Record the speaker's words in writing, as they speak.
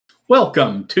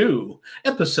Welcome to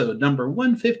episode number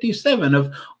 157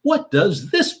 of What Does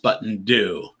This Button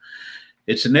Do?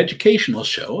 It's an educational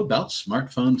show about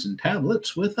smartphones and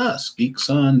tablets with us, Geeks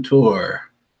on Tour.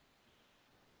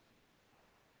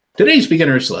 Today's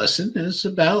beginner's lesson is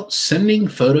about sending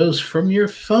photos from your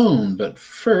phone, but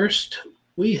first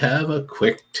we have a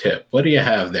quick tip. What do you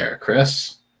have there,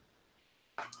 Chris?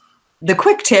 The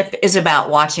quick tip is about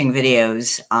watching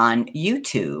videos on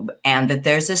YouTube and that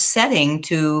there's a setting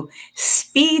to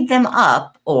speed them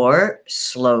up or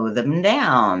slow them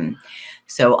down.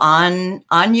 So on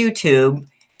YouTube,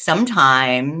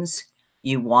 sometimes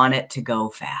you want it to go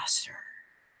faster.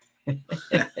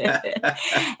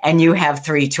 And you have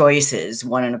three choices: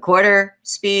 1.25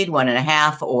 speed,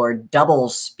 1.5, or double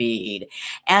speed.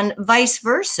 And vice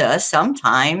versa,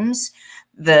 sometimes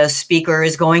the speaker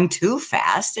is going too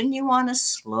fast and you want to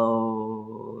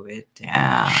slow it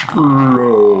down.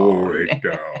 Slow it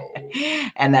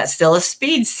down. And that's still a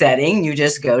speed setting. You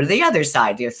just go to the other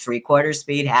side. You have 3/4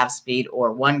 speed, half speed,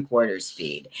 or 1/4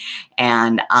 speed.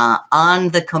 And on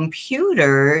the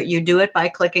computer, you do it by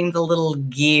clicking the little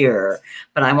gear.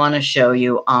 But I want to show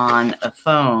you on a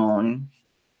phone.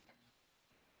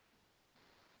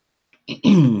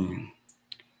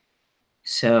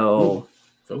 So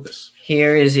focus.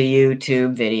 Here is a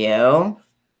YouTube video.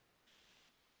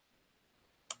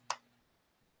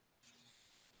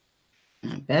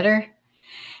 Better.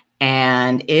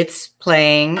 And it's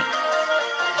playing.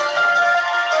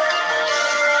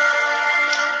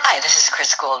 Hi, this is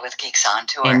Chris Gould with Geeks on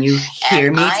Tour. And you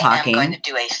hear me talking. I am going to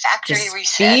do a factory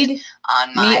reset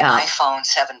on my iPhone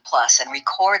 7 Plus and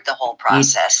record the whole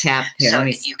process so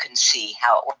that you can see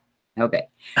how it works. Okay.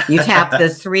 You tap the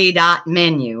 3-dot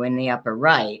menu in the upper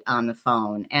right on the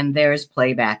phone, and there's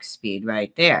playback speed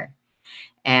right there.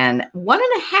 And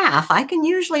 1.5, I can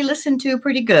usually listen to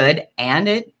pretty good, and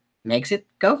it makes it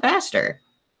go faster.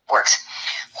 Works.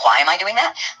 Why am I doing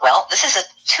that? Well, this is a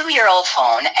 2-year-old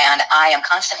phone, and I am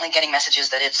constantly getting messages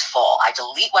that it's full. I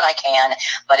delete what I can,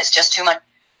 but it's just too much.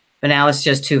 But now it's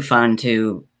just too fun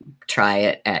to try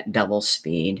it at double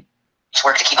speed. It's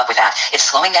work to keep up with that. It's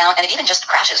slowing down, and it even just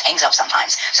crashes, hangs up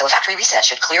sometimes. So a factory reset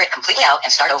should clear it completely out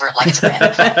and start over like it's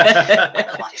brand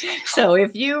new. So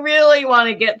if you really want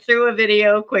to get through a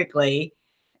video quickly,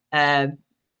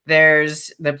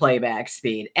 there's the playback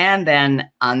speed. And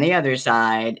then on the other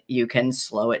side, you can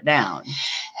slow it down. And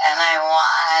I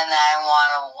want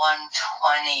a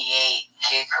 128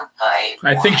 gigabyte.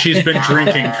 I think she's been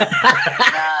drinking.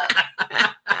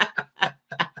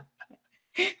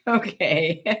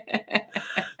 Okay.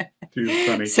 Too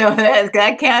funny. So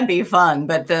that can be fun,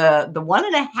 but the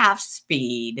 1.5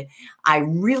 speed I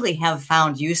really have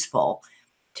found useful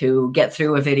to get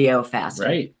through a video faster.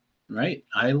 Right.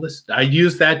 I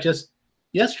used that just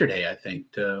yesterday, I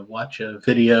think, to watch a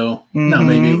video. No,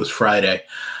 maybe it was Friday.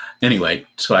 Anyway,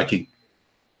 so I could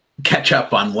catch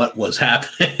up on what was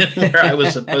happening where I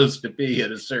was supposed to be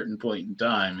at a certain point in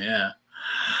time. Yeah.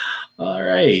 All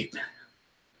right.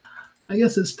 I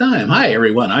guess it's time. Hi,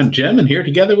 everyone. I'm Jim, and here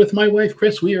together with my wife,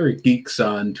 Chris, we are Geeks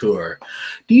on Tour.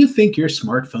 Do you think your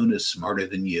smartphone is smarter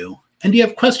than you? And do you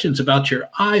have questions about your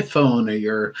iPhone or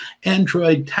your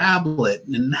Android tablet?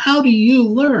 And how do you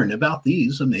learn about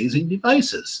these amazing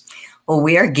devices? Well,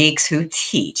 we are geeks who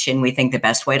teach, and we think the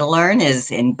best way to learn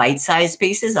is in bite-sized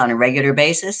pieces on a regular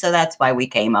basis. So that's why we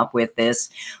came up with this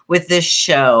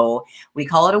show. We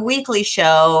call it a weekly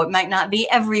show. It might not be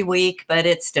every week, but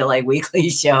it's still a weekly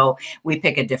show. We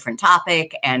pick a different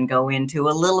topic and go into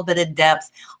a little bit of depth,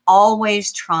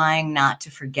 always trying not to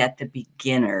forget the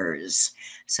beginners.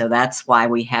 So that's why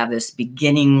we have this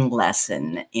beginning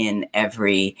lesson in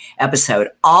every episode.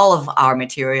 All of our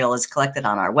material is collected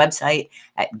on our website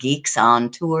at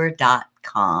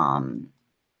geeksontour.com.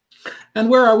 And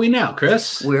where are we now,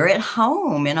 Chris? We're at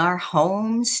home in our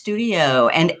home studio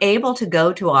and able to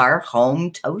go to our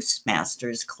home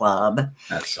Toastmasters Club.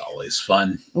 That's always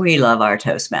fun. We love our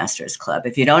Toastmasters Club.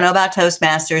 If you don't know about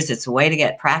Toastmasters, it's a way to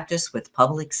get practice with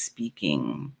public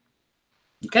speaking.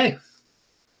 Okay.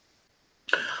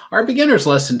 Our beginner's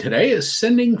lesson today is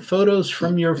sending photos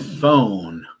from your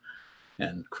phone.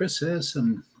 And Chris has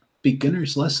some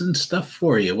beginner's lesson stuff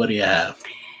for you. What do you have?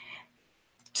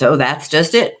 So that's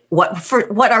just it.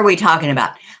 What are we talking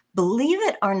about? Believe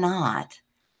it or not,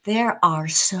 there are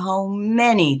so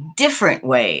many different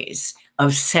ways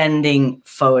of sending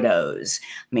photos.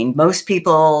 I mean, most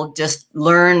people just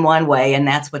learn one way and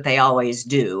that's what they always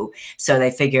do. So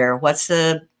they figure,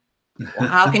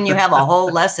 how can you have a whole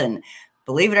lesson?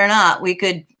 Believe it or not, we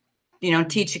could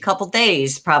teach a couple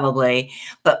days probably.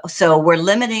 But so we're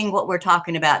limiting what we're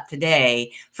talking about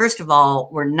today. First of all,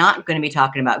 we're not going to be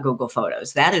talking about Google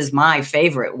Photos. That is my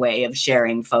favorite way of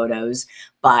sharing photos.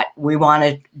 But we want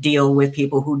to deal with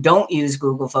people who don't use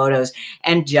Google Photos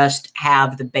and just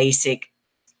have the basic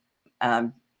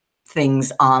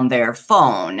things on their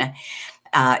phone.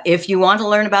 If you want to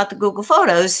learn about the Google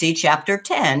Photos, see Chapter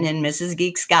 10 in Mrs.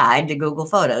 Geek's Guide to Google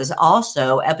Photos.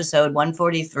 Also, episode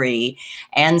 143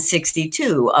 and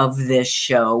 62 of this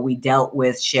show, we dealt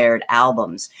with shared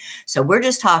albums. So we're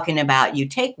just talking about you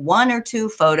take 1 or 2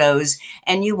 photos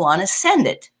and you want to send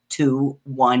it to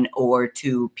 1 or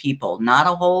 2 people, not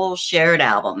a whole shared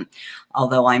album,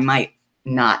 although I might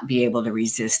not be able to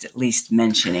resist at least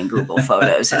mentioning Google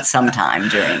Photos at some time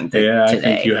during the I today.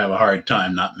 think you have a hard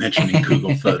time not mentioning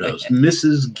Google Photos.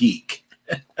 Mrs. Geek.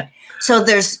 So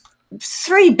there's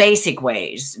 3 basic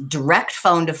ways: direct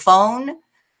phone to phone,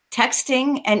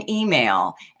 texting, and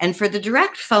email. And for the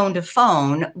direct phone to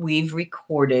phone, we've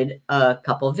recorded a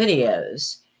couple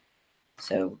videos.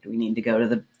 So do we need to go to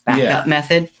the backup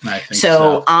method? I think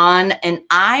so. On an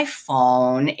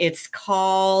iPhone, it's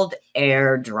called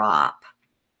AirDrop.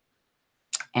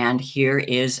 And here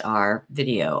is our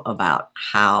video about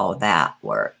how that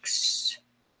works.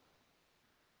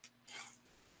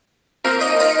 Hi,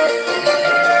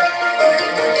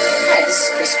 this is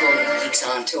Chris with Geeks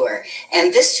on Tour.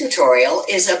 And this tutorial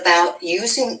is about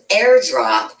using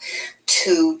AirDrop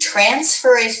to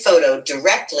transfer a photo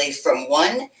directly from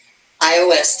one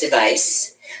iOS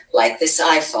device, like this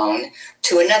iPhone,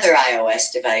 to another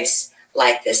iOS device,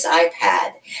 like this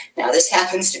iPad. Now, this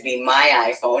happens to be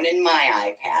my iPhone and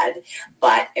my iPad,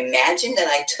 but imagine that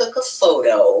I took a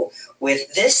photo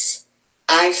with this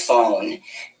iPhone,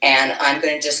 and I'm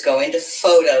going to just go into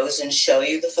Photos and show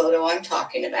you the photo I'm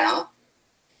talking about.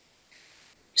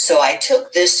 So I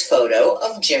took this photo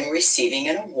of Jim receiving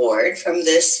an award from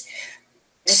this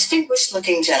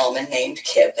distinguished-looking gentleman named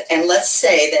Kip, and let's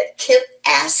say that Kip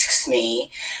asks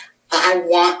me, I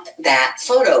want that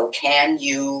photo. Can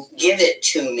you give it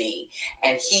to me?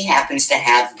 And he happens to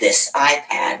have this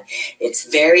iPad. It's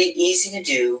very easy to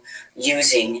do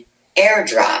using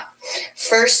AirDrop.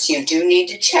 First, you do need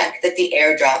to check that the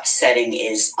AirDrop setting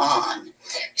is on.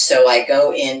 So I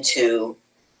go into,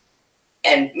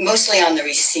 and mostly on the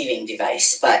receiving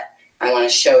device, but I want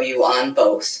to show you on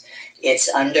both. It's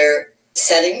under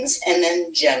Settings and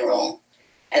then General,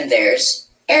 and there's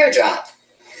AirDrop.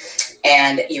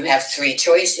 And you have 3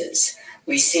 choices.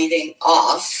 Receiving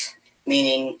off,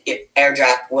 meaning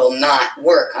AirDrop will not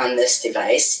work on this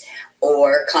device,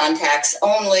 or contacts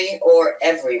only, or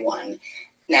everyone.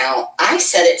 Now, I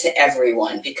set it to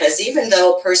everyone because even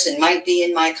though a person might be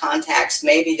in my contacts,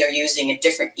 maybe they're using a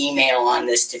different email on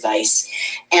this device,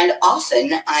 and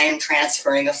often I am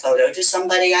transferring a photo to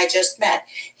somebody I just met.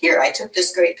 Here, I took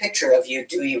this great picture of you.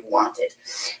 Do you want it?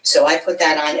 So I put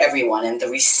that on everyone, and the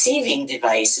receiving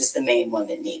device is the main one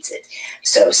that needs it.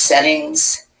 So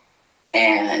Settings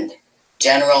and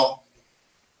General,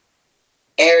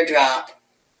 AirDrop,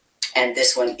 and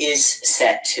this one is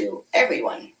set to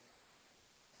everyone.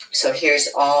 So here's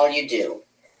all you do.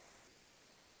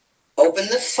 Open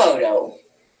the photo,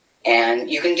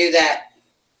 and you can do that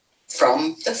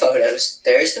from the photos.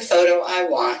 There's the photo I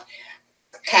want.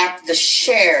 Tap the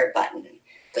share button,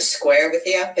 the square with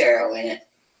the up arrow in it.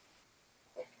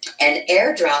 And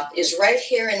AirDrop is right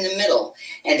here in the middle.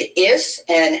 And if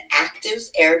an active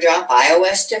AirDrop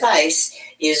iOS device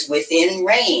is within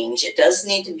range, it does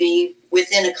need to be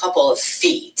within a couple of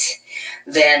feet,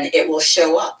 then it will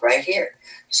show up right here.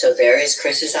 So there is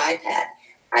Chris's iPad.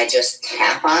 I just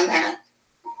tap on that,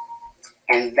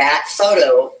 and that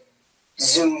photo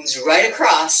zooms right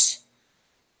across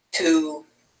to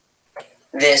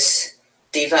this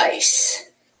device.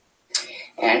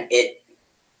 And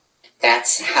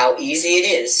that's how easy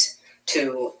it is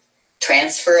to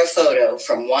transfer a photo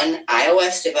from one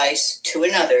iOS device to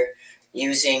another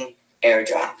using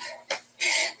AirDrop.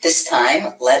 This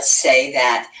time, let's say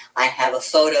that I have a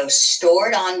photo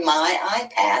stored on my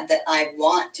iPad that I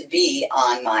want to be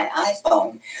on my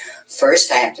iPhone.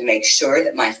 First, I have to make sure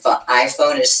that my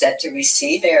iPhone is set to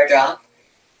receive AirDrop,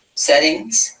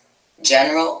 Settings,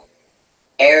 General,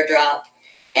 AirDrop,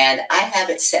 and I have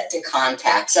it set to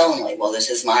contacts only. Well, this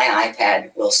is my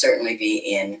iPad, will certainly be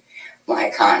in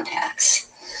my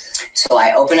contacts. So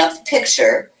I open up the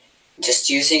picture just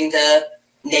using the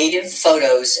native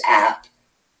Photos app.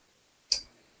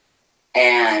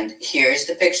 And here's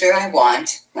the picture I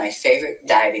want, my favorite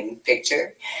diving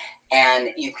picture.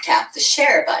 and you tap the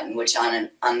share button, which on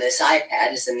this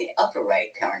iPad is in the upper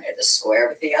right corner, the square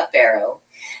with the up arrow,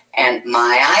 and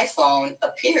my iPhone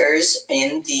appears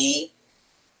in the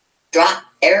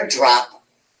AirDrop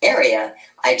area.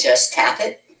 I just tap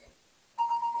it,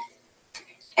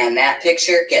 and that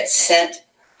picture gets sent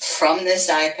from this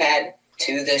iPad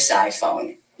to this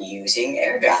iPhone using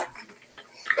AirDrop.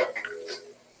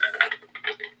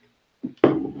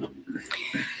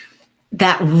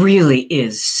 That really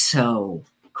is so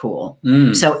cool.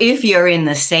 So if you're in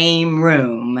the same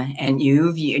room and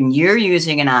you're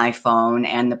using an iPhone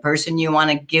and the person you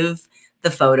want to give the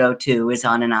photo to is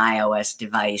on an iOS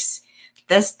device,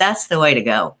 that's the way to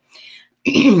go.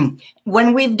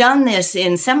 When we've done this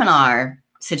in seminar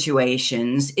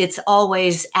situations, it's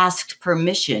always asked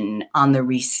permission on the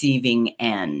receiving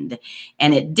end,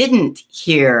 and it didn't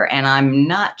here. And I'm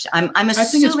assuming, I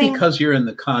think it's because you're in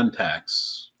the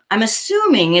contacts. I'm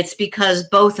assuming it's because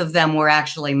both of them were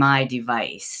actually my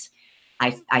device.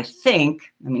 I think,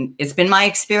 I mean, it's been my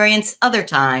experience other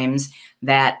times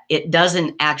that it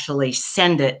doesn't actually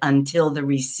send it until the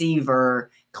receiver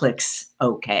clicks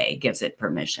OK, gives it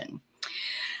permission.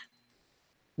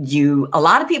 A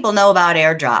lot of people know about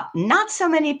AirDrop. Not so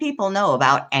many people know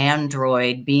about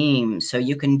Android Beam. So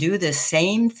you can do the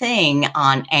same thing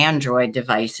on Android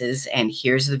devices. And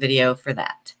here's the video for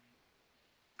that.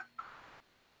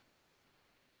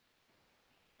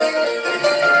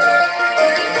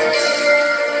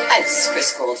 Hi, this is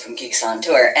Chris Gould from Geeks on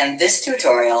Tour, and this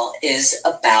tutorial is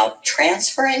about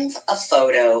transferring a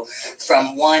photo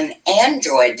from one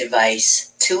Android device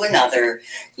to another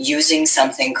using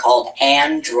something called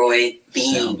Android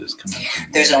Beam.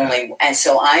 And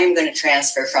so I'm going to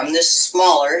transfer from this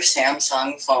smaller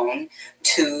Samsung phone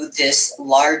to this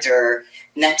larger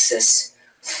Nexus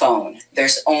phone.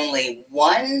 There's only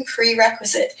one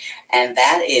prerequisite, and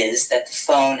that is that the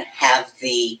phone have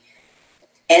the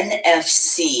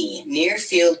NFC, near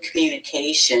field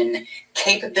communication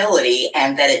capability,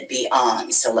 and that it be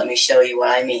on. So let me show you what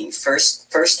I mean. First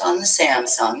on the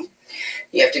Samsung,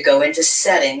 you have to go into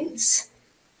settings,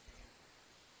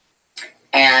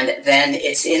 and then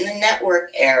it's in the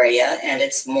network area, and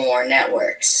it's more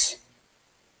networks.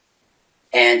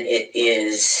 And it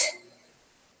is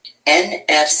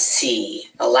NFC,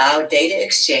 allow data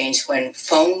exchange when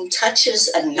phone touches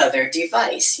another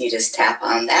device. You just tap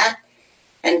on that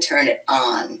and turn it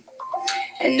on.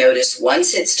 And notice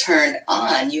once it's turned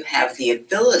on, you have the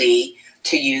ability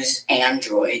to use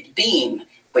Android Beam,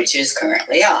 which is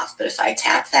currently off. But if I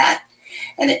tap that,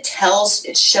 and it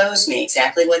shows me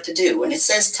exactly what to do. When it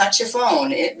says touch a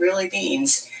phone, it really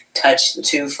means touch the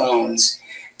two phones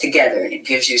together, and it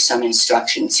gives you some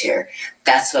instructions here.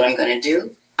 That's what I'm going to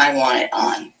do. I want it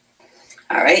on.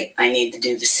 All right, I need to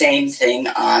do the same thing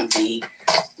on the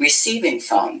receiving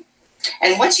phone.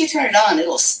 And once you turn it on,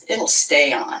 it'll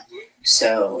stay on.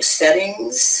 So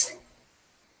settings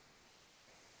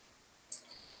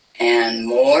and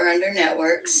more under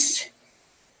networks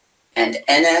and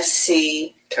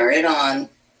NFC, turn it on,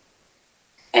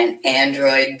 and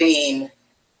Android Beam,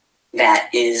 that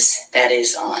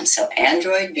is on. So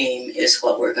Android Beam is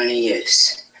what we're going to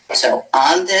use. So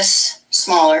on this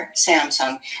smaller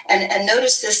Samsung, and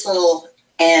notice this little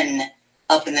N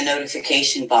up in the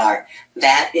notification bar.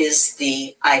 That is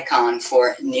the icon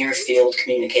for near field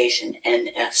communication,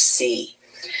 NFC.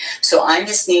 So I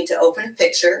just need to open a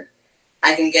picture.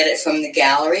 I can get it from the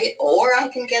gallery, or I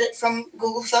can get it from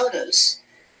Google Photos.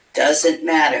 Doesn't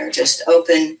matter. Just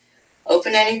open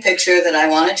any picture that I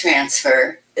want to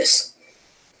transfer, this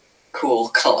cool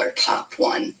color pop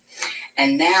one.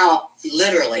 And now,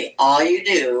 literally, all you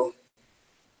do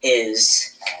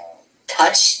is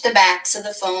touch the backs of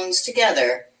the phones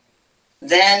together.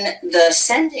 Then the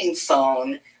sending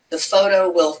phone, the photo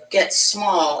will get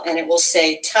small, and it will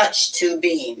say touch to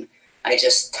beam. I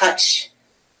just touch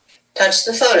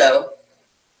the photo,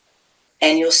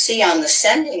 and you'll see on the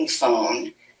sending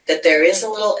phone that there is a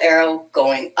little arrow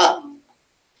going up.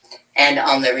 And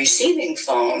on the receiving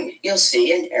phone, you'll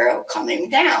see an arrow coming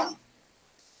down.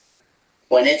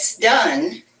 When it's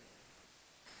done,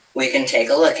 we can take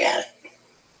a look at it.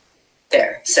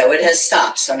 There, so it has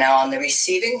stopped. So now on the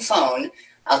receiving phone,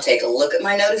 I'll take a look at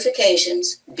my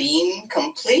notifications, beam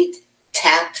complete,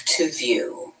 tap to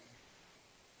view.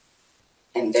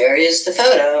 And there is the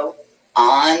photo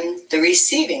on the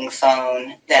receiving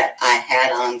phone that I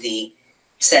had on the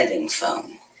sending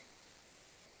phone.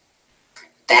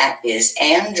 That is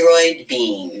Android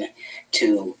Beam,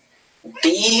 to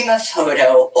beam a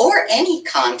photo or any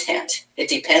content. It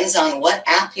depends on what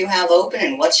app you have open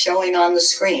and what's showing on the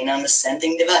screen on the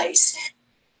sending device.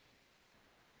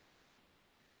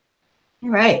 All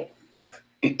right.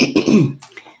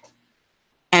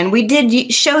 And we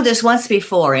did show this once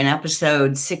before in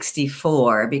episode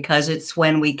 64, because it's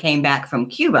when we came back from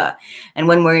Cuba. And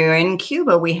when we were in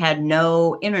Cuba, we had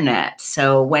no internet.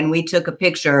 So when we took a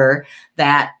picture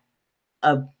that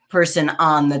a person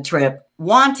on the trip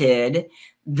wanted,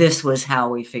 this was how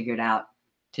we figured out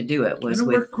to do it, was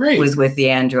with the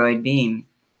Android Beam.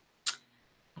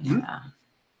 Yeah.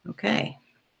 Okay.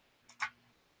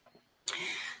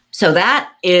 So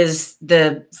that is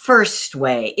the first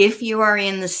way, if you are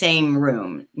in the same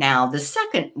room. Now, the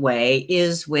second way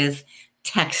is with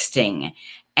texting,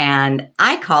 and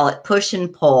I call it push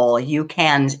and pull. You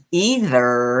can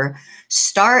either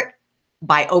start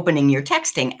by opening your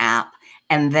texting app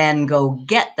and then go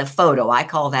get the photo. I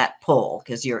call that pull,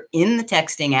 because you're in the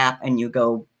texting app and you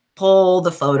go pull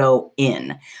the photo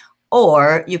in.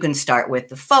 Or you can start with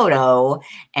the photo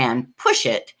and push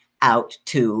it out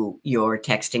to your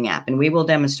texting app. And we will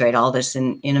demonstrate all this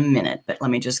in a minute, but let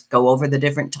me just go over the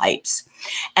different types.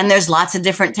 And there's lots of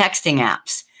different texting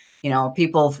apps. You know,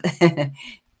 people,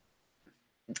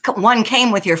 one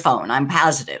came with your phone. I'm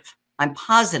positive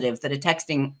that a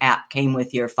texting app came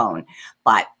with your phone,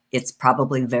 but it's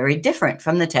probably very different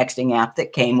from the texting app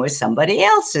that came with somebody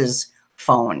else's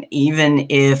phone, even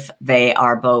if they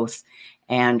are both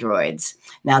Androids.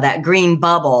 Now, that green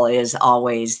bubble is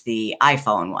always the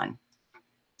iPhone one.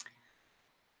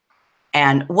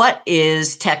 And what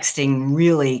is texting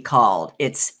really called?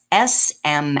 It's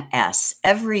SMS.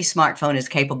 Every smartphone is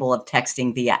capable of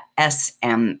texting via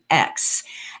SMS.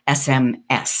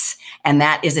 And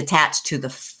that is attached to the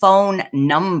phone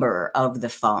number of the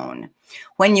phone.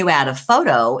 When you add a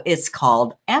photo, it's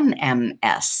called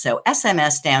MMS. So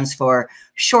SMS stands for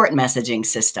Short Messaging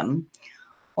System.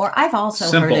 Or I've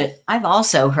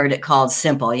also heard it called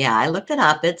simple. Yeah, I looked it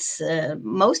up. It's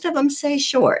most of them say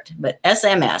short, but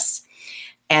SMS.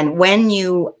 And when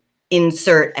you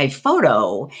insert a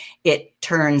photo, it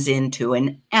turns into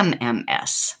an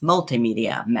MMS,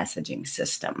 multimedia messaging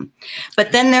system.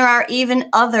 But then there are even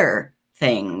other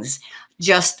things,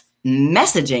 just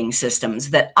messaging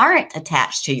systems that aren't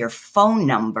attached to your phone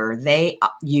number. They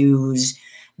use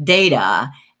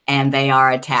data and they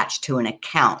are attached to an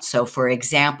account. So for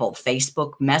example,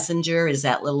 Facebook Messenger is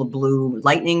that little blue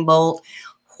lightning bolt.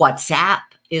 WhatsApp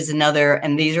is another,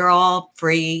 and these are all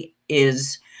free.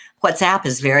 WhatsApp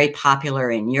is very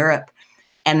popular in Europe.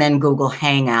 And then Google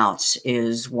Hangouts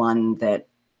is one that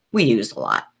we use a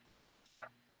lot.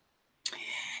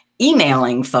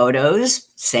 Emailing photos,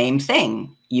 same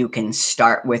thing. You can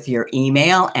start with your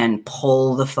email and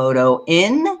pull the photo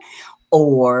in,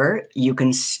 or you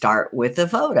can start with the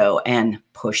photo and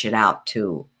push it out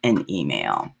to an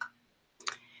email.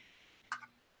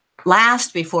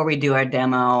 Last, before we do our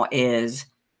demo, is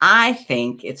I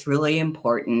think it's really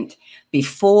important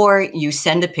before you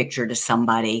send a picture to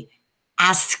somebody,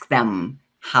 ask them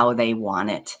how they want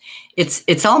it.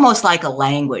 It's almost like a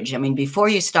language. I mean, before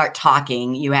you start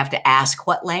talking, you have to ask,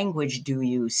 what language do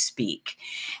you speak?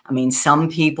 I mean, some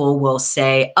people will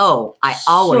say, oh, I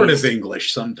always... Sort of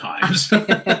English sometimes.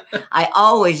 I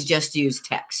always just use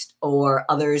text. Or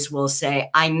others will say,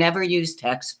 I never use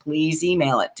text. Please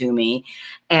email it to me.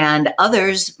 And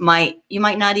others you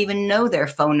might not even know their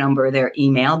phone number, or their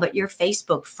email, but you're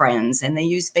Facebook friends and they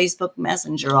use Facebook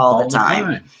Messenger all the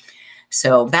time.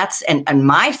 So that's, and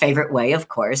my favorite way, of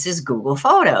course, is Google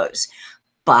Photos.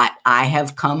 But I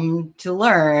have come to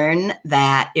learn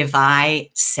that if I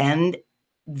send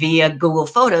via Google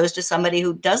Photos to somebody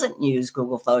who doesn't use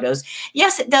Google Photos,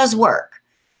 yes, it does work.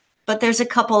 But there's a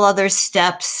couple other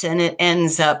steps and it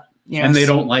ends up, and they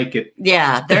don't like it.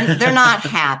 Yeah, they're not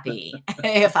happy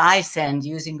if I send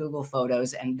using Google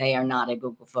Photos and they are not a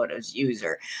Google Photos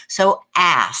user. So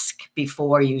ask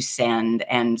before you send,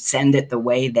 and send it the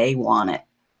way they want it.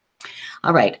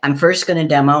 All right, I'm first going to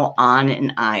demo on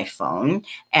an iPhone.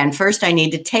 And first I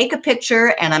need to take a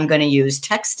picture, and I'm going to use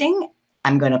texting.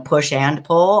 I'm going to push and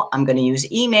pull. I'm going to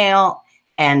use email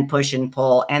and push and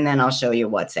pull. And then I'll show you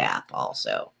WhatsApp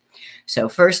also. So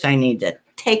first I need to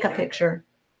take a picture.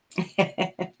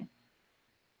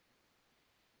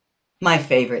 My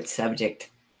favorite subject.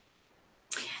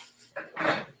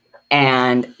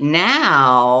 And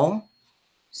now,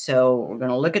 so we're going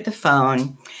to look at the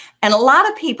phone. And a lot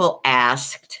of people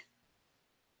asked,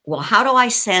 well, how do I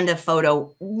send a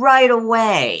photo right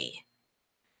away?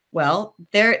 Well,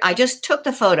 I just took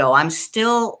the photo. I'm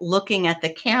still looking at the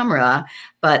camera,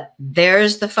 but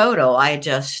there's the photo I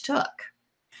just took.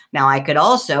 Now, I could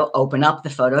also open up the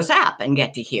Photos app and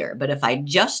get to here, but if I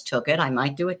just took it, I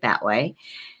might do it that way.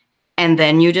 And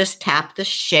then you just tap the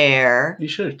share. You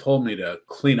should have told me to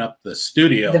clean up the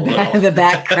studio a little. The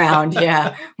background,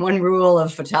 yeah. One rule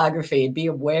of photography, be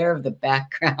aware of the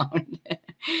background.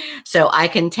 So I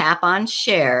can tap on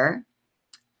share,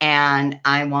 and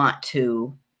I want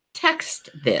to text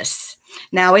this.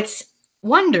 Now it's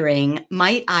wondering,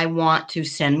 might I want to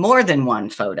send more than one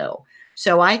photo?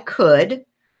 So I could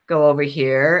go over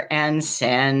here and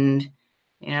send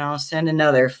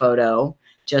another photo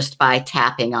just by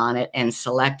tapping on it and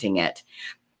selecting it.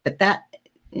 But that,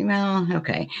 well,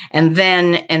 okay. And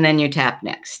then you tap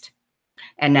next.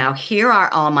 And now here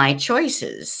are all my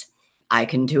choices. I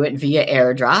can do it via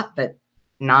AirDrop, but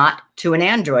not to an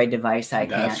Android device. I can't.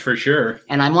 That's for sure.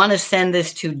 And I want to send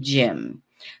this to Jim.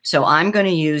 So I'm going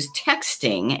to use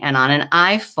texting, and on an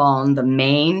iPhone, the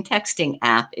main texting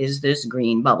app is this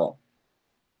green bubble.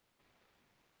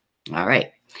 All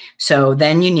right. So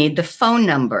then you need the phone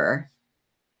number.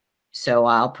 So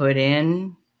I'll put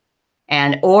in,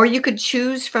 or you could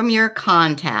choose from your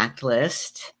contact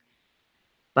list.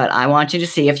 But I want you to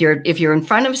see, if you're in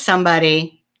front of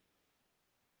somebody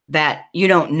that you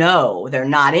don't know, they're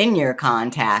not in your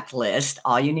contact list,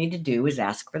 all you need to do is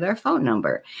ask for their phone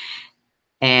number.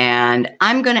 And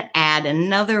I'm going to add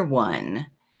another one.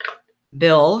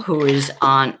 Bill, who is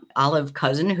on, Olive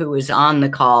Cousin, who is on the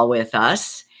call with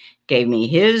us, gave me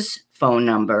his phone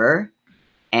number,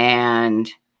 and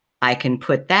I can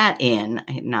put that in,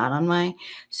 not on my,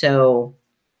 so.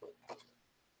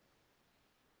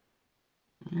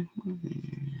 All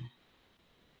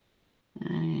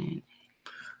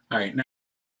right.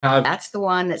 Now, that's the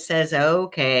one that says,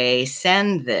 okay,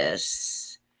 send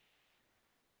this.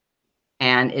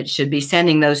 And it should be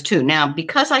sending those two. Now,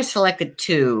 because I selected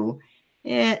two,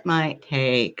 it might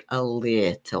take a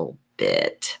little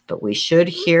bit, but we should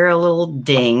hear a little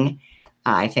ding.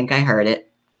 I think I heard it.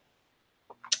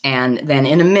 And then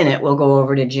in a minute, we'll go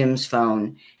over to Jim's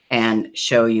phone and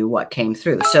show you what came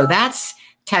through. So that's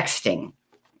texting.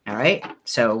 All right.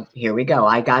 So here we go.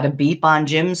 I got a beep on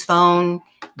Jim's phone.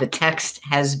 The text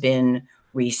has been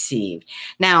received.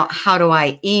 Now, how do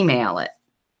I email it?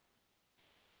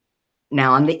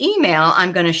 Now, on the email,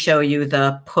 I'm going to show you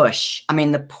the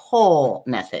pull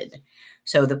method.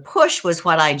 So the push was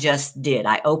what I just did.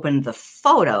 I opened the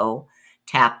photo,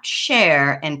 tapped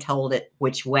share, and told it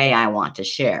which way I want to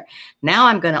share. Now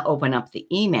I'm going to open up the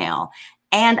email,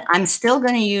 and I'm still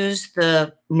going to use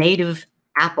the native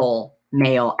Apple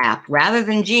Mail app rather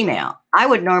than Gmail. I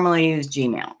would normally use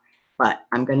Gmail, but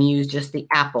I'm going to use just the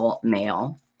Apple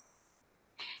Mail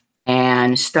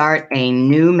and start a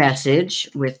new message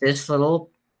with this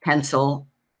little pencil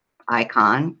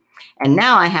icon. And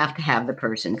now I have to have the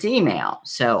person's email.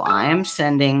 So I am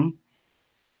sending.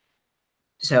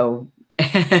 So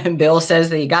Bill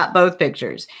says that he got both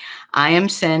pictures. I am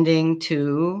sending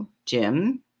to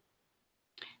Jim,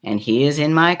 and he is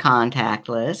in my contact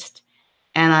list.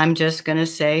 And I'm just going to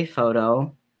say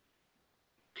photo.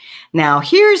 Now,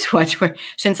 here's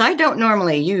since I don't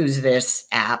normally use this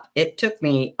app, it took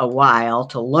me a while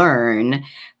to learn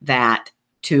that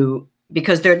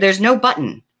because there's no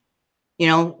button.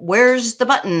 Where's the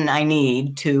button I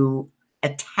need to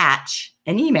attach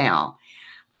an email?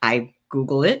 I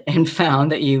Googled it and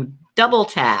found that you double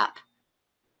tap.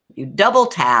 You double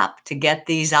tap to get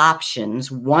these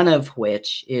options, one of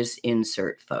which is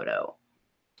insert photo.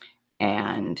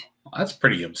 And well, that's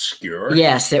pretty obscure.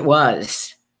 Yes, it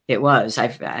was. It was.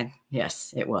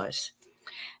 Yes, it was.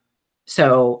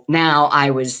 So now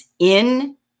I was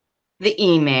in the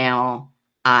email,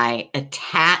 I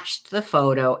attached the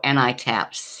photo, and I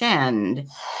tapped send.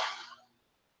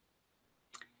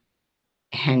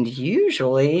 And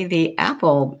usually the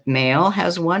Apple Mail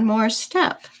has one more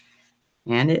step,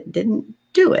 and it didn't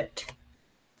do it.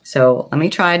 So let me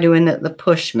try doing the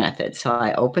push method. So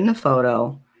I open the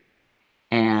photo,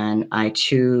 and I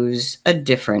choose a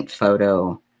different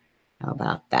photo. How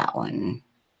about that one?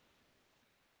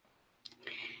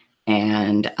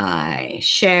 And I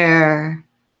share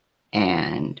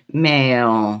and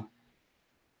mail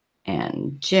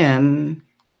and Jim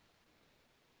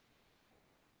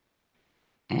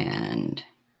and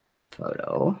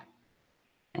photo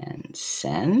and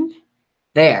send.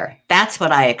 There, that's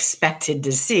what I expected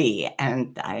to see.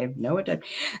 And I know it did.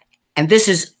 And this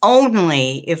is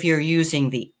only if you're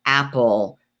using the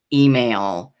Apple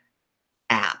email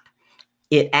app.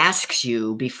 It asks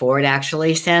you before it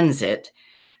actually sends it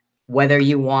whether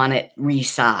you want it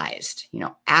resized.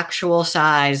 Actual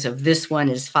size of this one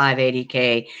is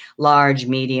 580K, large,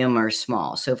 medium, or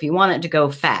small. So if you want it to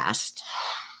go fast,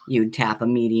 you'd tap a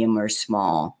medium or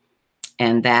small,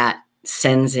 and that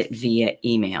sends it via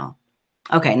email.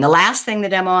 Okay, and the last thing, the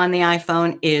demo on the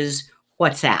iPhone, is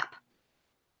WhatsApp.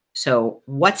 So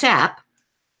WhatsApp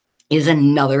is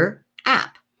another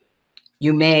app.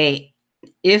 You may,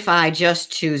 if I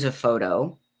just choose a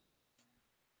photo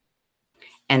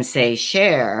and say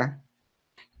share,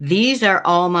 these are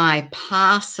all my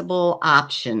possible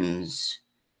options.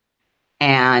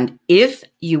 And if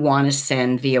you want to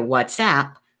send via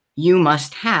WhatsApp, you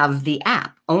must have the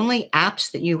app. Only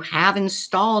apps that you have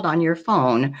installed on your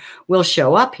phone will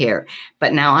show up here.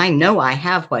 But now I know I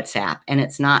have WhatsApp and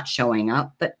it's not showing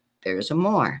up, but there's a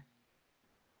more.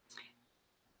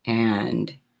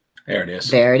 And there it is.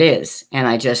 There it is. And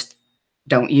I just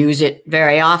don't use it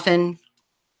very often.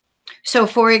 So,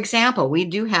 for example, we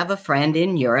do have a friend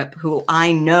in Europe who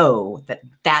I know that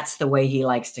that's the way he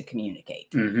likes to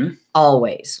communicate,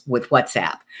 always with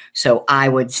WhatsApp. So I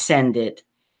would send it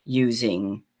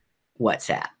using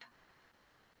WhatsApp.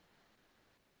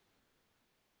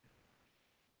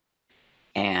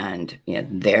 And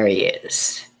there he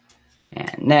is.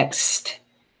 And next.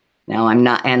 Now I'm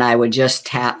not, and I would just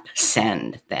tap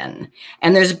send then.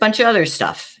 And there's a bunch of other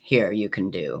stuff here you can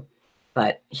do.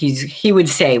 But he would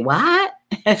say, what?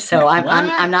 So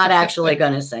I'm not actually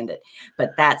going to send it,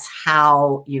 but that's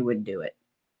how you would do it.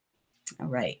 All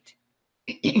right.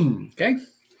 Okay.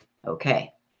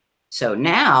 Okay. So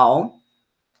now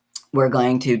we're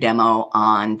going to demo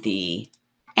on the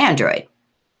Android.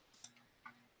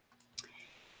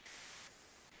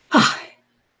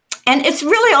 And it's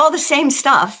really all the same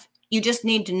stuff. You just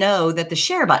need to know that the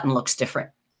share button looks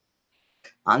different.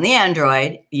 On the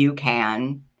Android, you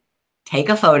can take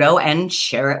a photo and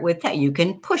share it with, you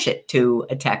can push it to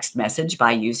a text message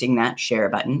by using that share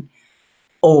button,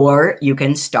 or you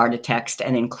can start a text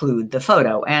and include the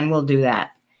photo, and we'll do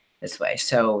that this way.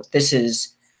 So this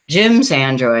is Jim's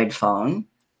Android phone.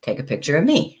 Take a picture of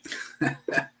me.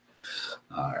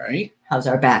 All right. How's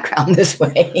our background this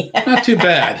way? Not too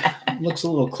bad. Looks a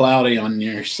little cloudy on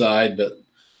your side, but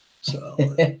so.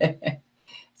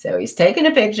 So he's taking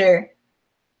a picture.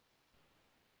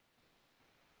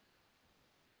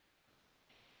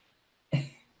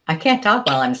 I can't talk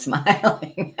while I'm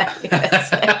smiling.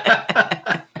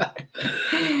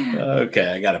 Okay,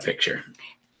 I got a picture.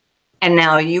 And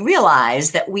now you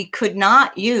realize that we could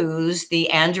not use the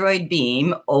Android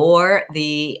Beam or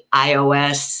the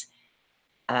iOS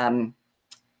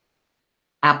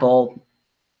Apple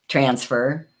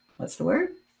transfer. What's the word?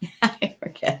 I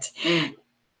forget.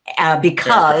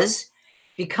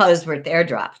 Because we're at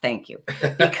AirDrop. Thank you.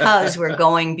 Because we're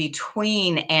going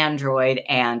between Android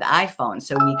and iPhone,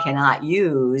 so we cannot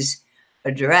use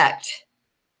a direct.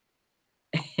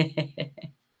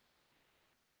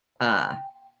 I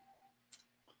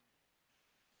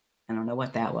don't know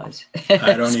what that was.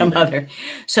 I don't Some either. other.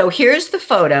 So here's the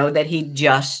photo that he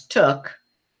just took.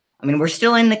 I mean, we're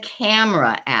still in the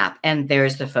camera app, and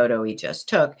there's the photo he just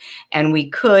took. And we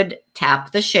could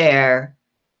tap the share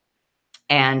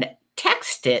and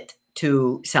text it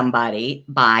to somebody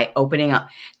by opening up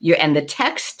and the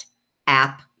text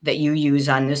app that you use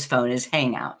on this phone is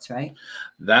Hangouts, right?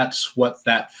 That's what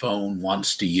that phone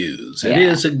wants to use. Yeah. It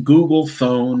is a Google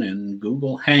phone, and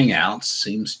Google Hangouts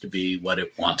seems to be what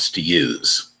it wants to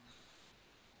use.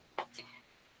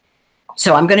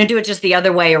 So I'm going to do it just the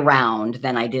other way around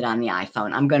than I did on the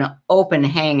iPhone. I'm going to open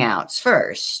Hangouts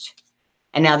first.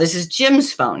 And now this is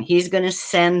Jim's phone. He's going to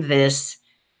send this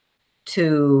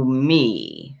to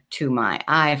me, to my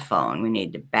iPhone. We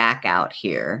need to back out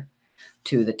here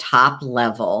to the top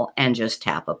level and just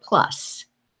tap a plus.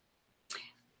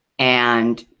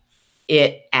 And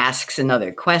it asks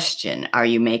another question. Are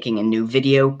you making a new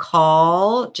video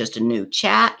call, just a new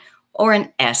chat, or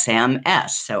an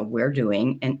SMS? So we're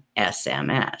doing an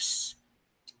SMS.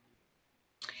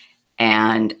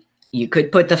 And you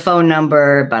could put the phone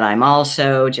number, but I'm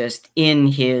also just in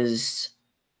his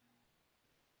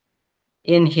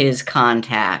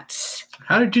contacts.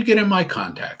 How did you get in my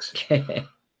contacts?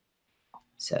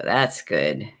 So that's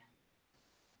good.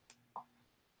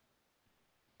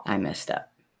 I messed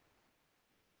up.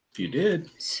 You did.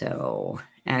 So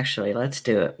actually, let's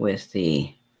do it with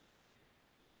the,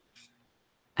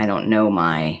 I don't know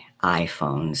my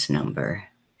iPhone's number.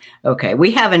 Okay,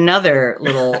 we have another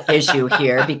little issue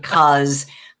here because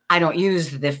I don't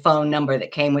use the phone number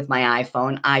that came with my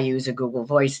iPhone. I use a Google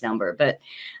Voice number, but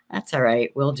that's all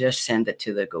right. We'll just send it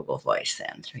to the Google Voice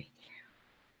then.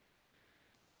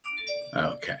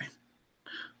 Okay.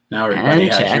 Now everybody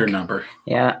And has check. your number.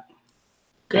 Yeah.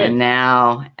 Good. And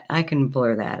now I can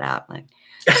blur that out.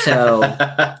 So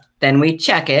then we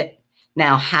check it.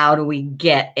 Now, how do we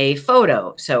get a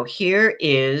photo? So here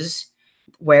is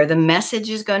where the message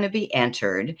is going to be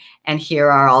entered. And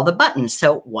here are all the buttons.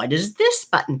 So what does this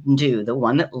button do? The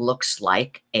one that looks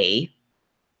like a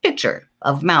picture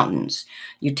of mountains.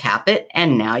 You tap it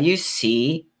and now you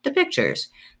see the pictures.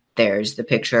 There's the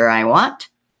picture I want.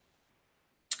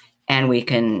 And we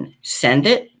can send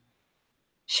it.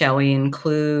 Shall we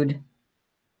include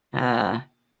another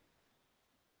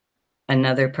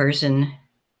person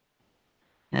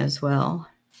as well?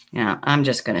 Yeah, I'm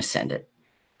just going to send it.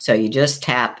 So you just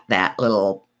tap that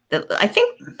little, I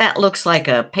think that looks like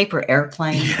a paper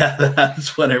airplane. Yeah,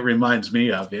 that's what it reminds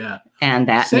me of, yeah. And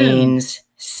that Send. means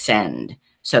send.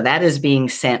 So that is being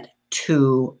sent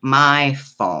to my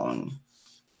phone.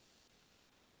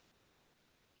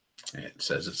 It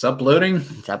says it's uploading.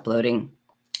 It's uploading.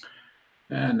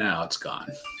 And now it's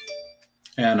gone.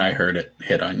 And I heard it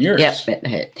hit on yours. Yep,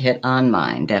 it hit on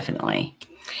mine, definitely.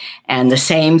 And the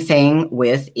same thing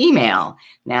with email.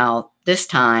 Now, this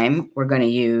time we're going to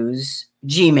use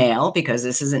Gmail because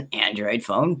this is an Android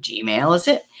phone. Gmail is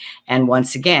it. And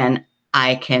once again,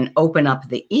 I can open up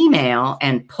the email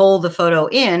and pull the photo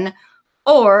in,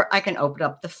 or I can open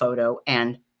up the photo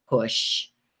and push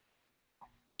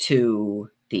to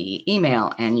the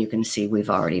email. And you can see we've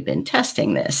already been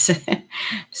testing this.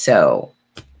 So,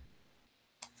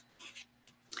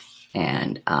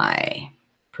 and I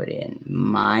put in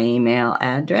my email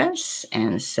address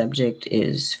and the subject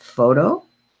is photo.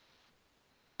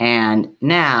 And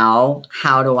now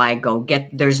how do I go get,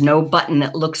 there's no button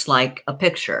that looks like a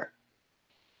picture.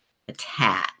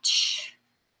 Attach.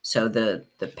 So the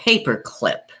paper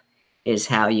clip is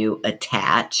how you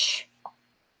attach.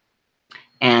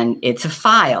 And it's a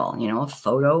file, you know, a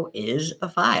photo is a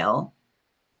file.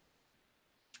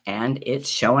 And it's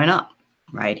showing up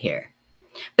right here.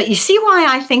 But you see why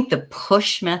I think the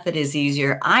push method is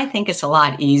easier? I think it's a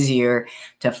lot easier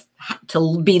to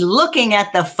be looking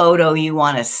at the photo you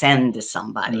want to send to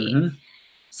somebody. Mm-hmm.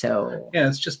 So yeah,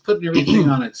 it's just putting everything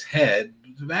on its head.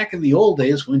 Back in the old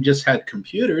days when we just had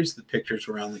computers, the pictures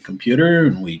were on the computer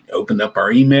and we opened up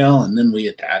our email and then we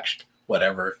attached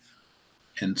whatever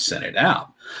and sent it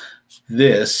out.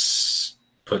 This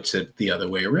puts it the other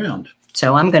way around.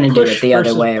 So I'm going to do it the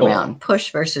other way pull. around.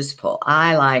 Push versus pull.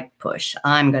 I like push.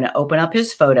 I'm going to open up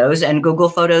his photos, and Google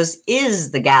Photos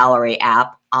is the gallery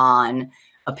app on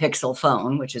a Pixel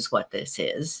phone, which is what this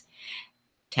is.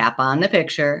 Tap on the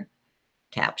picture,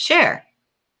 tap share.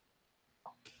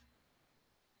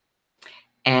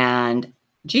 And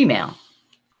Gmail.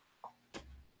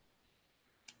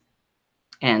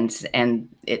 And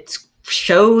it's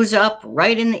shows up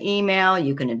right in the email.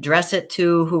 You can address it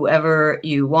to whoever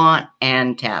you want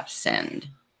and tap send.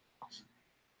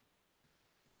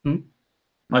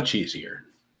 Much easier.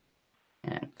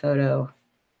 And photo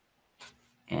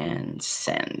and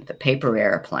send. The paper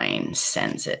airplane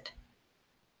sends it.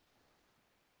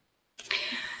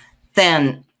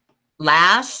 Then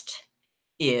last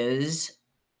is,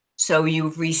 so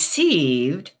you've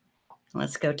received,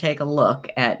 let's go take a look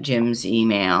at Jim's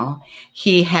email.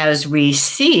 He has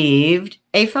received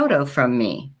a photo from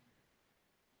me.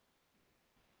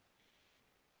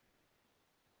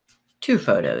 2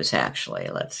 photos, actually.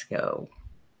 Let's go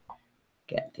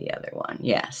get the other one.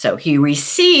 Yeah, so he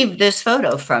received this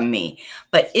photo from me.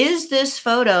 But is this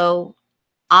photo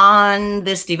on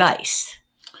this device?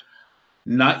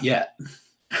 Not yet.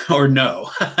 Or no.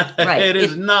 Right. It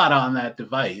is not on that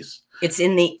device. It's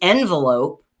in the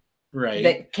envelope. Right.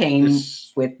 That came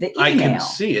with the email. I can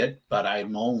see it, but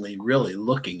I'm only really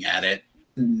looking at it,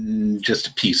 just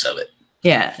a piece of it.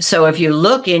 Yeah. So if you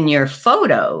look in your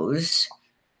photos,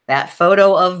 that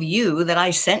photo of you that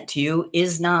I sent to you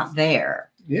is not there.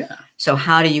 Yeah. So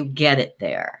how do you get it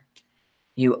there?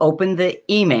 You open the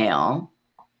email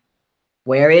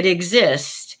where it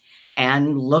exists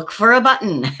and look for a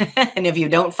button. And if you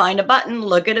don't find a button,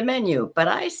 look at a menu. But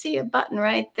I see a button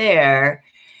right there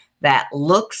that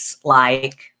looks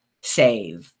like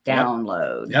save,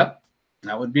 download. Yep.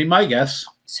 That would be my guess.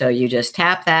 So you just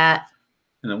tap that.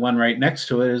 And the one right next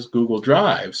to it is Google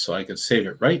Drive. So I could save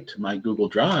it right to my Google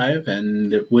Drive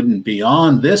and it wouldn't be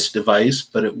on this device,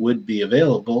 but it would be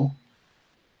available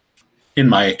in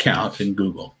my account in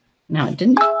Google. No, it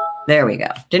didn't. There we go.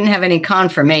 Didn't have any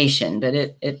confirmation, but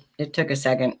it took a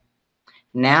second.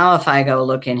 Now if I go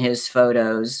look in his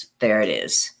photos, there it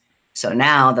is. So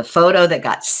now the photo that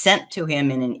got sent to him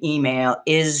in an email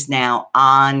is now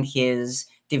on his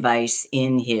device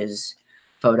in his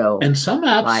photo and some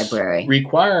apps library.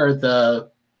 Require the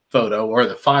photo or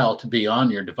the file to be on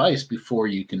your device before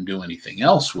you can do anything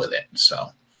else with it. So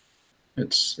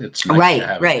it's nice to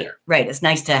have it there. Right. It's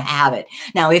nice to have it.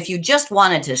 Now, if you just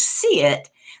wanted to see it,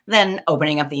 then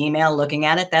opening up the email, looking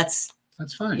at it, that's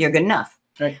That's fine. You're good enough.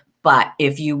 Right. But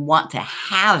if you want to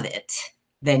have it,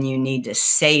 then you need to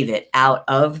save it out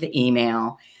of the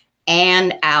email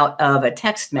and out of a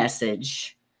text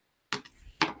message.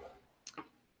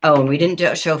 Oh, and we didn't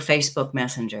show Facebook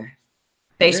Messenger.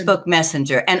 Facebook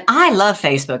Messenger. And I love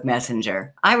Facebook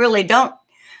Messenger. I really don't.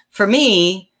 For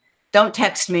me, don't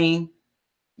text me.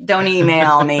 Don't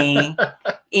email me.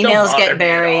 Emails get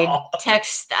buried.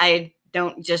 Text, I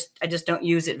just don't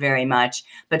use it very much.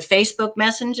 But Facebook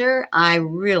Messenger, I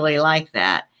really like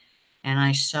that. And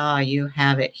I saw you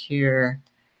have it here.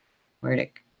 Where'd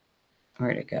it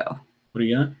go? What do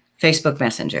you got? Facebook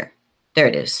Messenger. There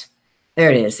it is.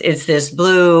 There it is. It's this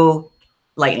blue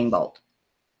lightning bolt.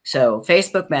 So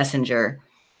Facebook Messenger.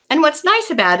 And what's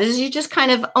nice about it is you just kind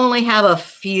of only have a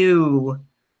few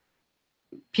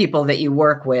people that you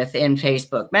work with in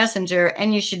Facebook Messenger,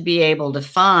 and you should be able to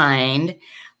find,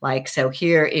 like, so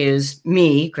here is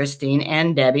me, Christine,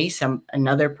 and Debbie,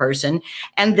 another person,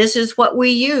 and this is what we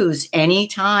use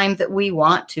anytime that we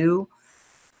want to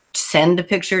send a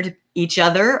picture to each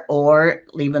other or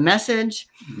leave a message.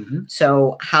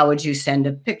 So how would you send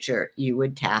a picture? You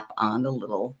would tap on the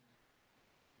little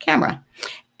camera,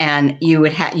 and you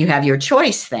have your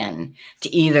choice then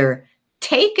to either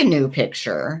take a new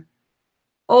picture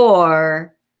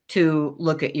or to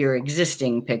look at your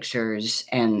existing pictures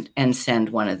and send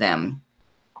one of them.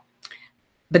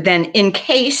 But then in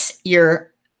case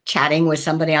you're chatting with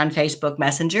somebody on Facebook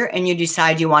Messenger and you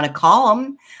decide you want to call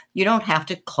them, you don't have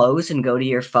to close and go to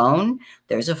your phone.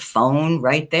 There's a phone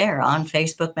right there on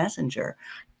Facebook Messenger.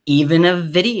 Even a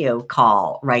video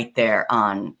call right there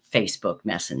on Facebook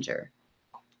Messenger.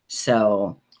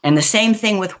 So, and the same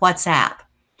thing with WhatsApp.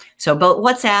 So both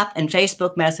WhatsApp and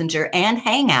Facebook Messenger and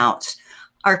Hangouts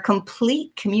are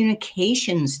complete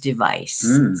communications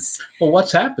devices. Well,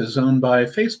 WhatsApp is owned by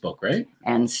Facebook, right?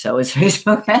 And so is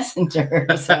Facebook Messenger.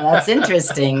 So that's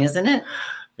interesting, isn't it?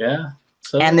 Yeah.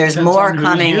 So and there's more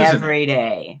coming every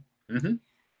day.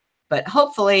 But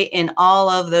hopefully in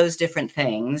all of those different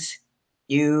things,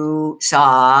 you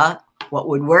saw what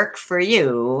would work for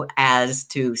you as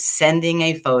to sending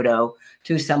a photo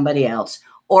to somebody else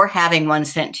or having one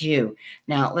sent to you.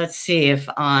 Now, let's see if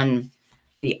on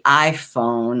the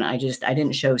iPhone, I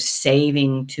didn't show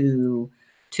saving to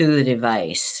the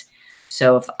device.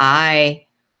 So if I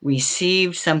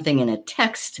received something in a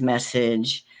text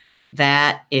message,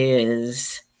 that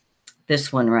is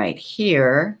this one right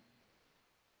here.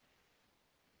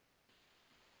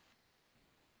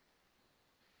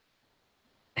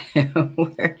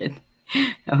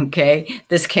 Okay,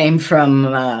 this came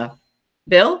from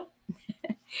Bill.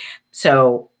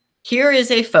 So here is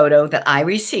a photo that I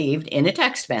received in a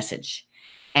text message,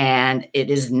 and it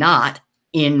is not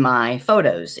in my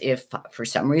photos. If for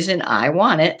some reason I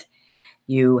want it,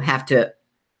 you have to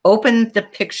open the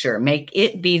picture, make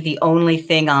it be the only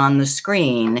thing on the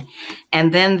screen,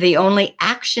 and then the only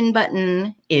action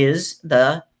button is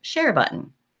the share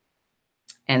button.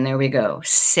 And there we go,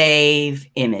 save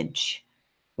image.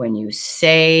 When you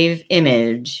save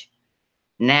image,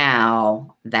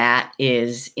 now that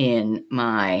is in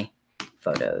my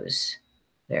photos.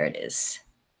 There it is.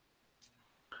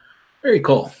 Very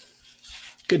cool.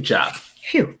 Good job.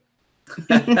 Phew.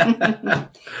 And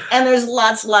there's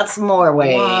lots more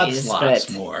ways. Lots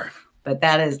more. But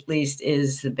that at least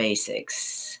is the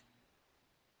basics.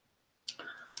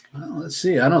 Well, let's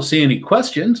see. I don't see any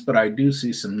questions, but I do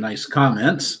see some nice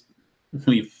comments.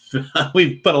 We've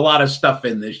put a lot of stuff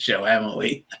in this show, haven't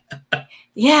we?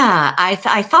 Yeah, I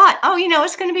thought,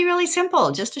 it's going to be really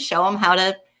simple, just to show them how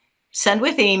to send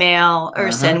with email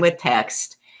or send with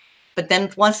text. But then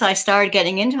once I started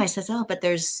getting into it, I said, but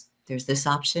there's this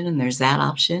option and there's that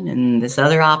option and this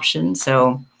other option.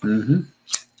 So,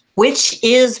 which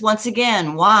is, once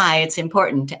again, why it's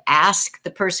important to ask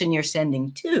the person you're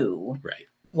sending to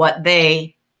what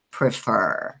they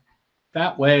prefer.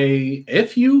 That way,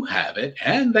 if you have it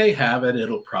and they have it,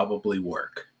 it'll probably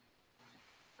work.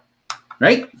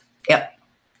 Right? Yep.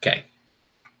 Okay.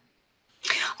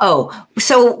 Oh,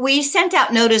 so we sent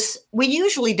out notice. We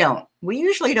usually don't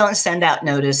send out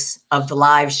notice of the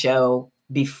live show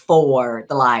before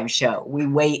the live show. We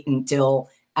wait until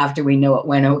after we know it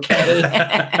went okay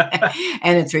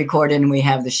and it's recorded and we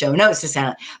have the show notes to send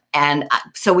out. And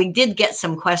so we did get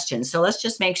some questions. So let's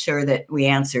just make sure that we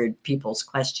answered people's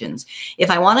questions. If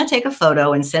I want to take a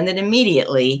photo and send it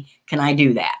immediately, can I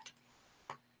do that?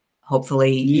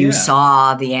 Hopefully you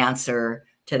saw the answer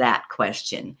to that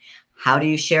question. How do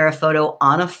you share a photo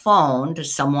on a phone to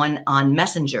someone on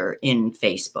Messenger in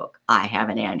Facebook? I have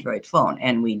an Android phone,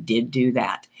 and we did do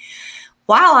that.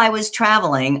 While I was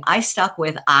traveling, I stuck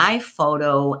with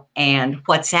iPhoto and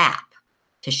WhatsApp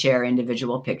to share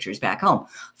individual pictures back home.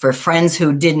 For friends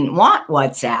who didn't want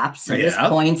WhatsApp, so this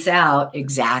points out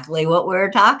exactly what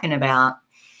we're talking about,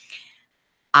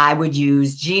 I would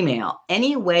use Gmail.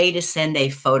 Any way to send a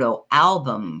photo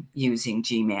album using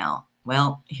Gmail?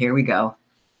 Well, here we go.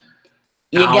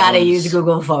 You got to use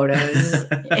Google Photos.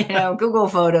 Google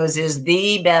Photos is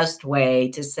the best way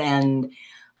to send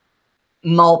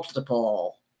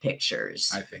multiple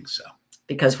pictures. I think so.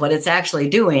 Because what it's actually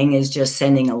doing is just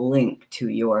sending a link to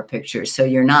your pictures. So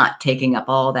you're not taking up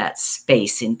all that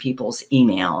space in people's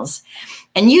emails.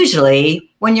 And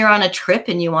usually when you're on a trip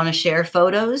and you want to share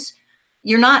photos,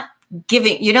 what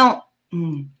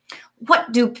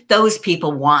do those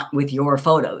people want with your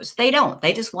photos? They don't.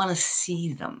 They just want to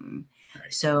see them.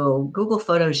 Right. So Google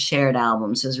Photos shared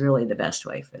albums is really the best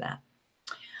way for that.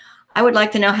 I would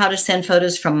like to know how to send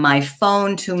photos from my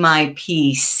phone to my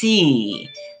PC.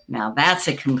 Now, that's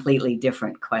a completely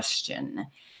different question.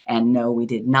 And no, we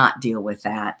did not deal with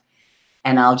that.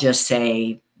 And I'll just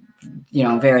say,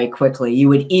 very quickly, you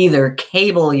would either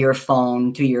cable your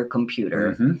phone to your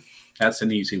computer. Mm-hmm. That's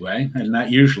an easy way, and that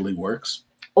usually works.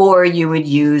 Or you would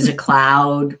use a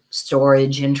cloud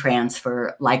storage and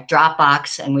transfer like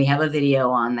Dropbox, and we have a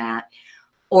video on that,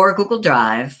 or Google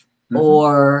Drive,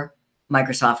 or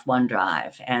Microsoft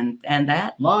OneDrive, and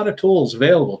that. A lot of tools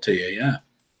available to you, yeah.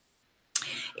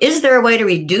 Is there a way to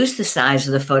reduce the size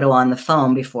of the photo on the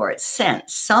phone before it's sent?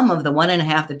 Some of the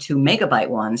 1.5 to 2 megabyte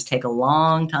ones take a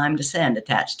long time to send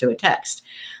attached to a text.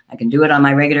 I can do it on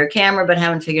my regular camera, but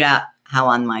haven't figured out how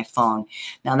on my phone.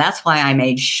 Now, that's why I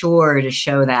made sure to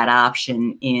show that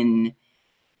option in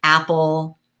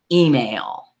Apple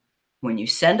email. When you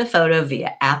send a photo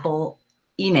via Apple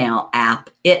email app,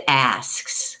 it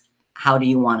asks, how do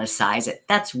you want to size it?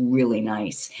 That's really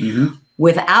nice. Mm-hmm.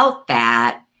 Without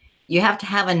that, you have to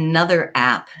have another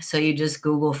app. So you just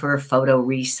Google for a photo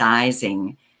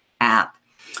resizing app.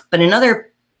 But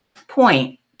another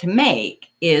point to make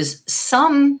is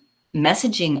some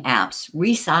messaging apps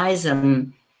resize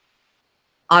them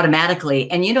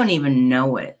automatically and you don't even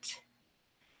know it.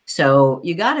 So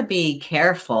you got to be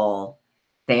careful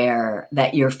there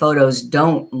that your photos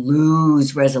don't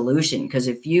lose resolution, because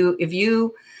if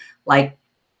you like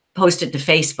post it to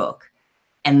Facebook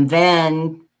and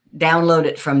then download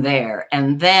it from there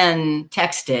and then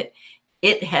text it,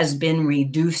 it has been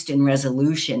reduced in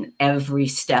resolution every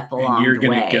step along the way. And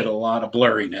you're going to get a lot of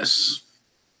blurriness.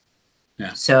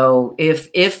 Yeah. So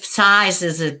if size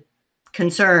is a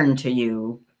concern to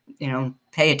you,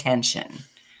 pay attention.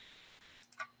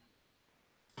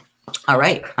 All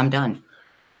right, I'm done.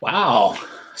 Wow.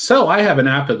 So I have an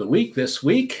app of the week this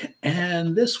week,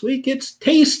 and this week it's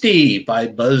Tasty by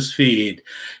BuzzFeed.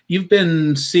 You've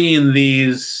been seeing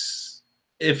these,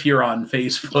 if you're on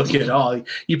Facebook at all,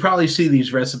 you probably see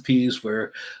these recipes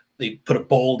where they put a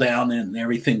bowl down and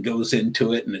everything goes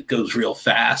into it and it goes real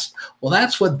fast. Well,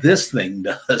 that's what this thing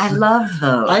does. I love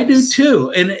those. I do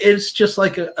too. And it's just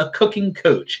like a cooking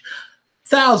coach.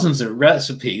 Thousands of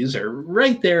recipes are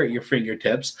right there at your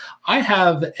fingertips. I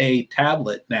have a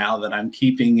tablet now that I'm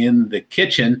keeping in the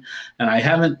kitchen, and I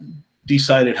haven't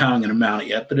decided how I'm going to mount it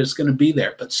yet, but it's going to be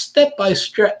there. But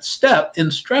step-by-step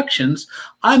instructions.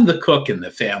 I'm the cook in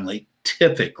the family,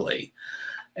 typically.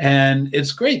 And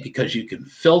it's great because you can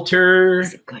filter.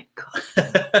 He's a good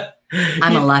cook.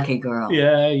 I'm a lucky girl.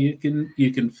 Yeah, you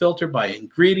can filter by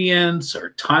ingredients or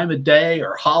time of day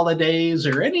or holidays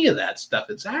or any of that stuff.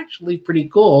 It's actually pretty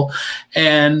cool,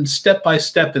 and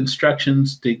step-by-step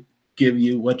instructions to give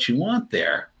you what you want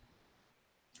there.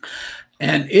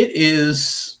 And it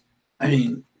is,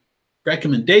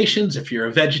 recommendations if you're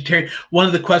a vegetarian. One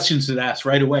of the questions it asks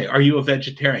right away, are you a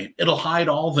vegetarian? It'll hide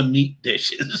all the meat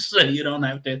dishes, so you don't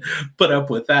have to put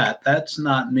up with that. That's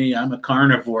not me. I'm a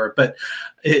carnivore, but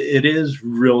it is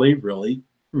really, really,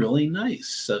 really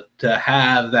nice to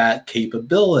have that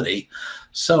capability.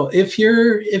 So if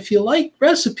you like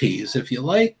recipes, if you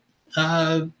like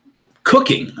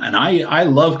cooking, and I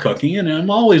love cooking, and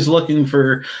I'm always looking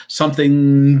for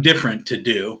something different to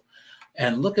do.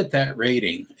 And look at that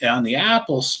rating on the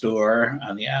Apple Store,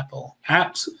 on the Apple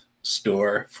Apps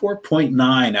Store,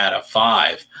 4.9 out of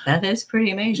 5. That is pretty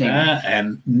amazing.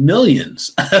 And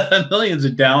millions of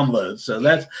downloads. So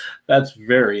that's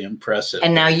very impressive.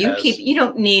 And now you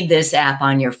don't need this app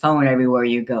on your phone everywhere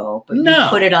you go, but you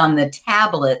put it on the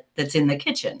tablet that's in the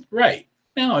kitchen. Right.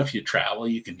 Now, if you travel,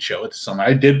 you can show it to someone.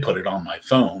 I did put it on my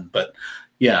phone, but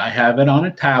yeah, I have it on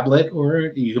a tablet,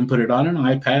 or you can put it on an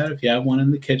iPad if you have one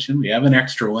in the kitchen. We have an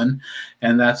extra one,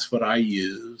 and that's what I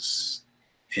use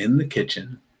in the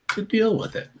kitchen to deal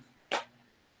with it.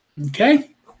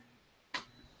 Okay?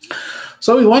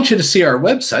 So we want you to see our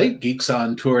website,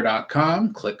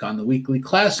 geeksontour.com. Click on the weekly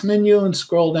class menu and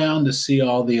scroll down to see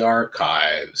all the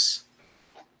archives.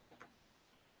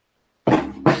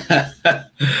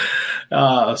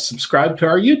 Subscribe to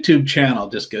our YouTube channel.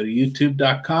 Just go to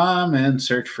youtube.com and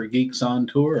search for Geeks on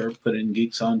Tour or put in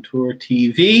Geeks on Tour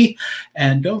TV.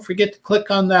 And don't forget to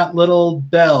click on that little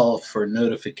bell for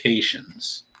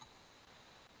notifications.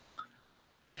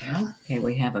 Well, Okay,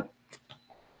 we have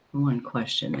one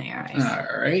question there.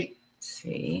 All right. Let's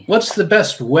see. What's the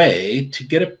best way to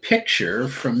get a picture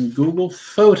from Google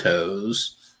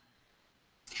Photos?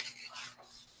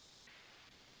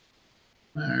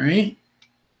 All right.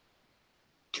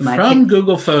 From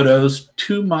Google Photos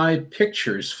to my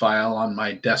pictures file on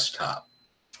my desktop.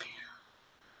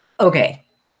 Okay.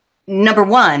 Number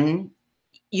one,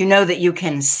 you know that you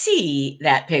can see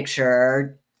that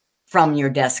picture from your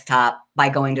desktop by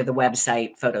going to the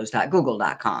website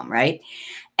photos.google.com, right?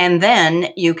 And then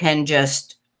you can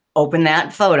just open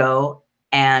that photo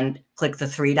and click the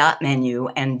three-dot menu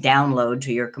and download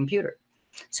to your computer.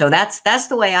 So that's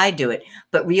the way I do it.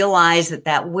 But realize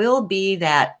that will be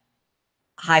that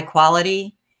high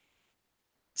quality,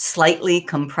 slightly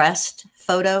compressed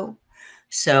photo.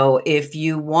 So if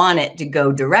you want it to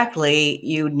go directly,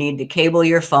 you need to cable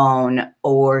your phone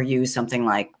or use something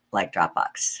like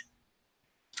Dropbox.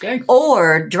 Okay.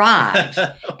 Or Drive.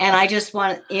 And I just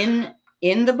want in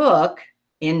the book,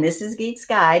 in Mrs. Geek's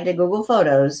Guide to Google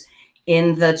Photos,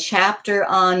 in the chapter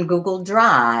on Google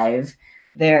Drive,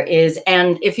 there is,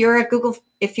 and if you're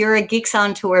a Geeks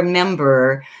on Tour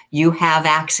member, you have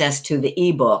access to the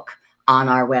ebook on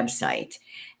our website.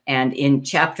 And in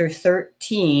chapter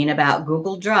 13 about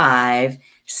Google Drive,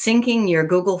 syncing your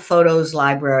Google Photos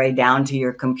library down to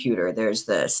your computer, there's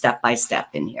the step-by-step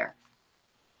in here.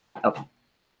 Okay.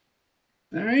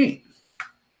 All right.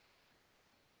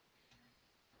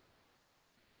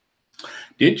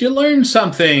 Did you learn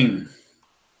something?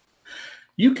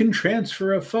 You can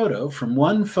transfer a photo from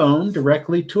one phone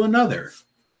directly to another.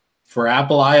 For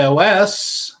Apple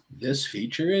iOS, this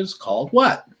feature is called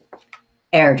what?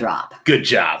 AirDrop. Good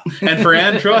job. And for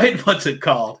Android, what's it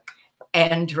called?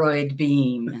 Android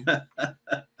Beam. All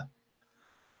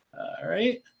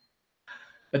right.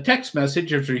 A text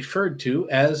message is referred to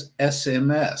as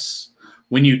SMS.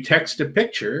 When you text a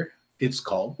picture, it's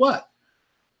called what?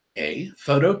 A,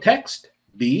 photo text,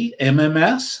 B,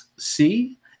 MMS,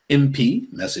 C,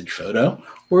 MP, message photo,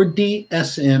 or D,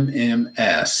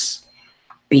 SMMS?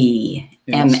 B,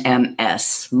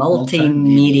 MMS,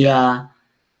 multimedia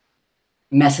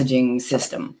messaging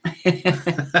system.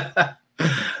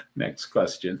 Next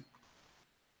question.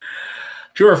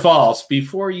 True or false?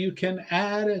 Before you can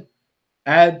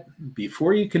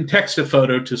text a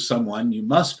photo to someone, you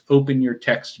must open your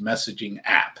text messaging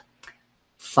app.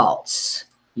 False.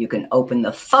 You can open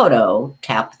the photo,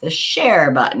 tap the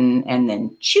share button, and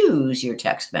then choose your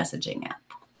text messaging app.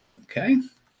 Okay.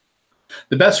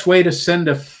 The best way to send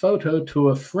a photo to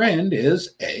a friend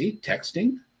is A,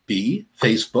 texting, B,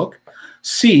 Facebook,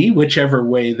 C, whichever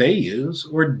way they use,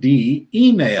 or D,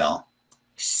 email.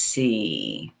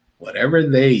 C. Whatever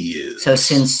they use. So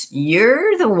since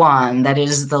you're the one that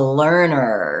is the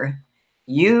learner,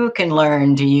 you can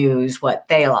learn to use what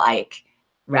they like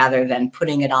rather than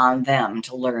putting it on them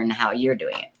to learn how you're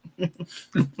doing it.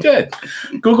 Good.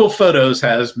 Google Photos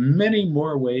has many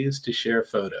more ways to share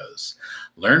photos.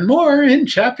 Learn more in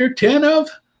Chapter 10 of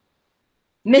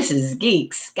Mrs.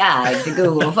 Geek's Guide to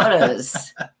Google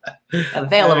Photos.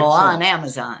 Available on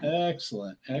Amazon.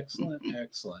 Excellent, excellent,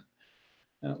 excellent.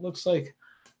 Now it looks like,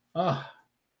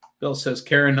 Bill says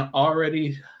Karen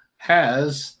already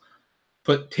has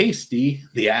put Tasty,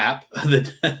 the app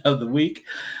of the week,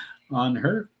 on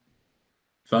her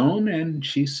phone, and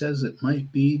she says it might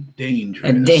be dangerous.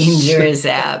 A dangerous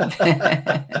app.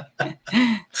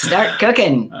 Start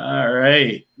cooking. All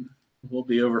right. We'll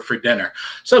be over for dinner.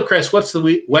 So, Chris, what's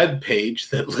the web page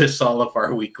that lists all of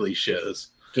our weekly shows?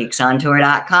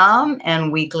 Geeksontour.com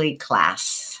and weekly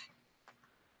class.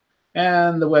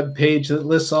 And the web page that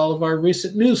lists all of our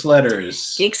recent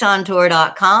newsletters.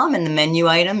 Geeksontour.com, and the menu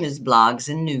item is blogs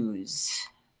and news.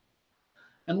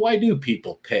 And why do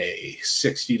people pay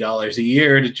 $60 a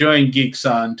year to join Geeks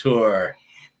on Tour?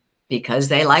 Because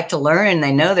they like to learn and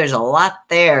they know there's a lot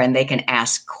there, and they can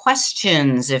ask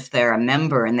questions if they're a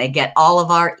member, and they get all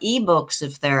of our ebooks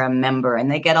if they're a member,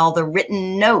 and they get all the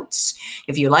written notes.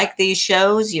 If you like these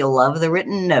shows, you'll love the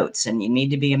written notes, and you need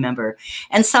to be a member.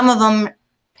 And some of them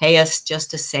pay us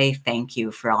just to say thank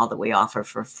you for all that we offer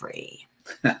for free.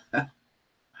 All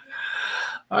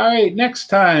right,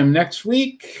 next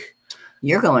week,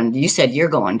 You said you're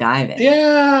going diving.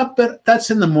 Yeah, but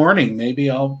that's in the morning. Maybe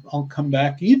I'll come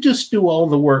back. You just do all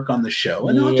the work on the show,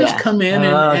 and I'll just come in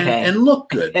and look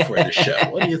good for the show.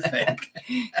 What do you think?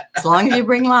 As long as you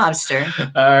bring lobster.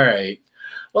 All right.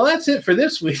 Well, that's it for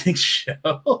this week's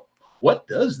show. What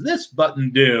does this button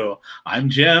do? I'm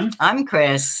Jim. I'm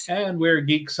Chris. And we're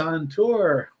Geeks on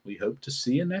Tour. We hope to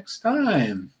see you next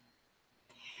time.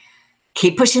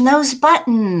 Keep pushing those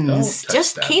buttons.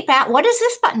 Just that. Keep at. What does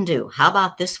this button do? How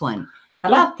about this one? How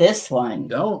about this one?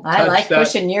 Don't. I like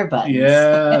pushing your buttons.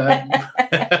 Yeah.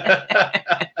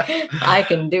 I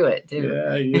can do it too.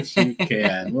 Yeah, yes, you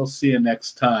can. We'll see you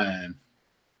next time.